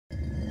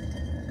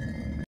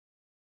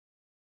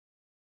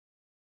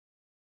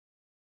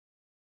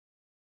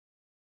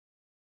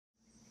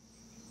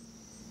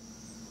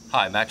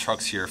Hi, Matt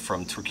Trucks here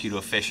from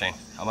Torqeedo Fishing.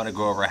 I'm going to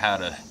go over how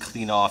to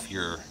clean off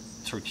your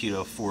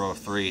Torqeedo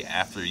 403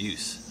 after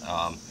use.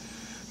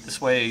 This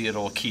way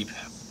it'll keep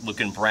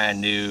looking brand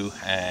new,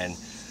 and you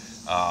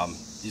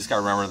just got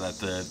to remember that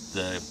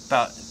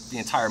the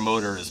entire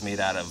motor is made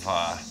out of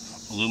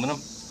aluminum.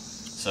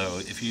 So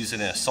if you use it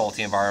in a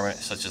salty environment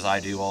such as I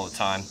do all the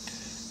time,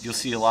 you'll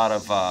see a lot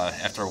of,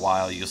 after a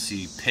while, you'll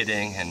see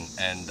pitting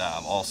and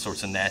all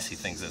sorts of nasty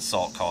things that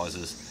salt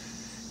causes.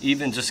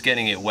 Even just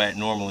getting it wet,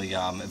 normally,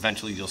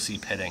 eventually you'll see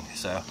pitting.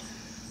 So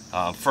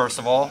first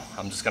of all,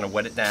 I'm just going to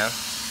wet it down.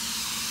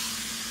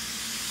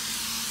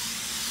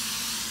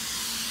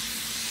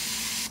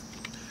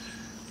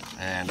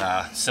 And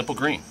simple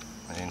green.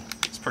 I mean,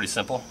 it's pretty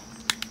simple.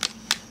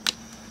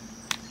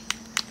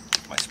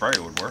 My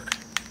sprayer would work.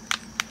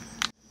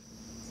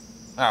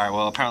 Alright,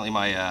 well apparently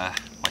my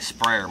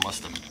sprayer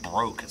must have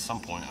broke at some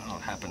point. I don't know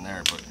what happened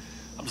there, but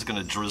I'm just going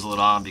to drizzle it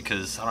on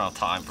because I don't have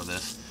time for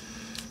this.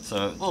 So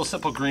a little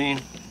simple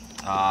green,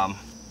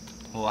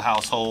 little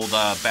household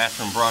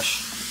bathroom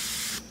brush,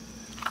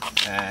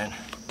 and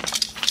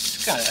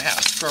just kind of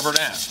scrub her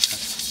down.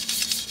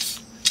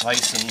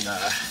 Nice and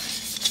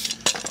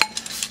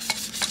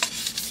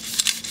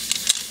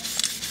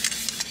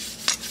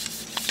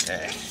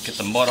okay, get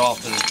the mud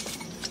off the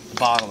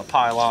bottom of the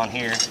pylon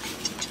here.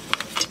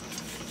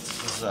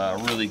 This is a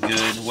really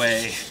good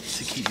way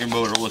to keep your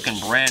motor looking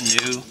brand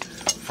new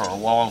for a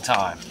long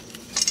time.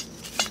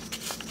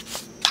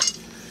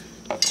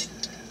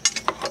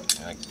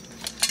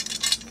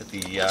 Get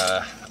the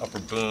upper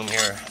boom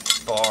here,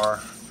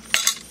 bar,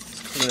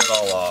 just clean it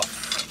all off.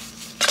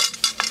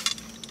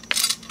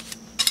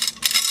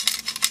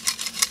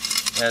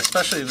 And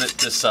especially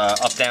this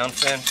up-down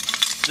fin,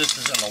 this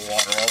is in the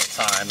water all the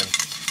time, and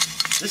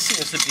this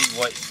seems to be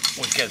what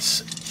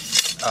gets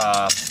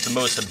the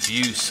most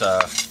abuse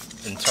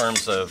in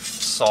terms of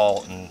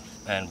salt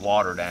and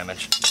water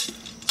damage.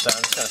 So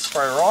I'm just going to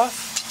spray her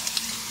off.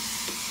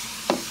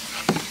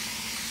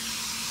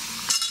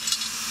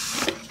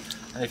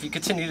 And if you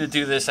continue to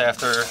do this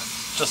after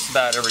just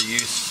about every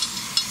use,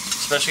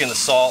 especially in the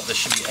salt, this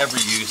should be every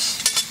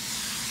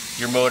use,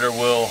 your motor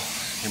will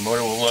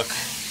look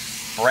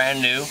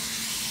brand new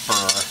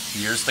for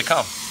years to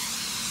come.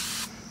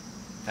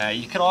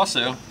 You could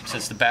also,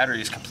 since the battery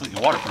is completely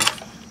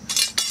waterproof,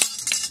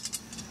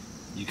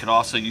 you could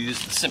also use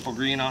the simple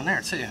green on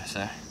there too.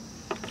 So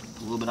put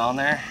a little bit on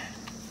there.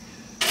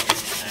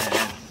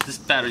 And this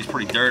battery's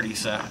pretty dirty,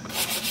 so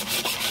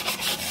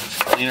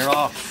just clean it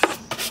off.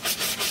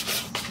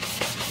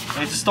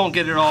 And just don't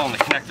get it all in the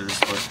connectors,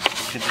 but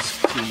you can just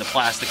clean the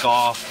plastic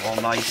off, all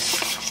nice.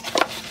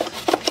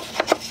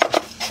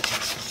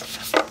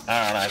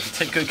 I don't know, if you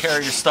take good care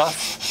of your stuff,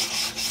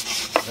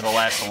 it'll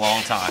last a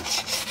long time.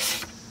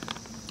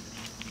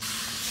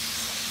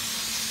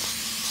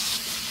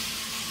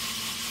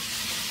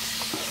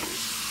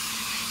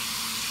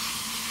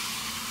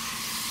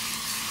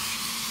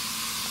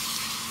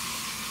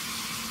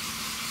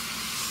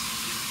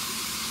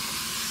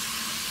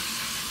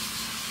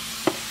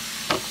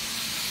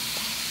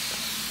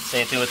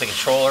 Same thing with the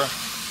controller.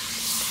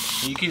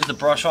 You can use the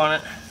brush on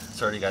it.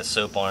 It's already got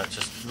soap on it,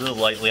 just real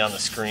lightly on the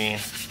screen.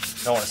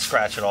 Don't want to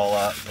scratch it all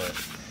up, but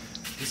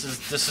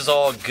this is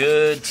all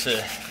good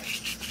to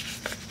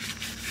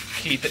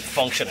keep it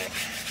functioning.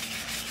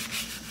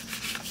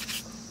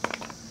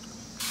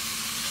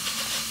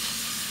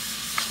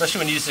 Especially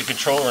when you use the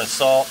controller in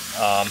salt,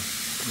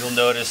 you'll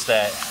notice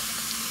that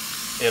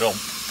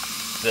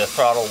the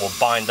throttle will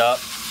bind up.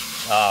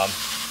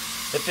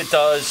 If it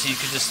does, you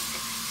could just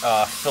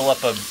fill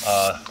up a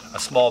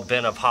small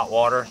bin of hot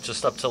water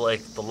just up to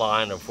like the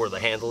line of where the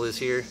handle is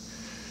here,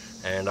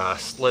 and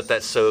let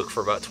that soak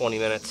for about 20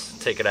 minutes.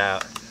 Take it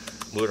out,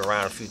 move it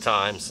around a few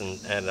times, and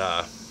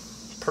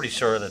pretty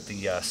sure that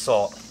the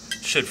salt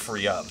should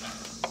free up,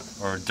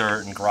 or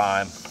dirt and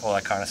grime, all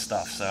that kind of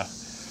stuff. So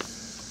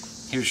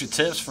here's your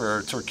tips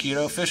for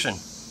Torqeedo fishing.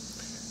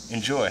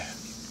 Enjoy.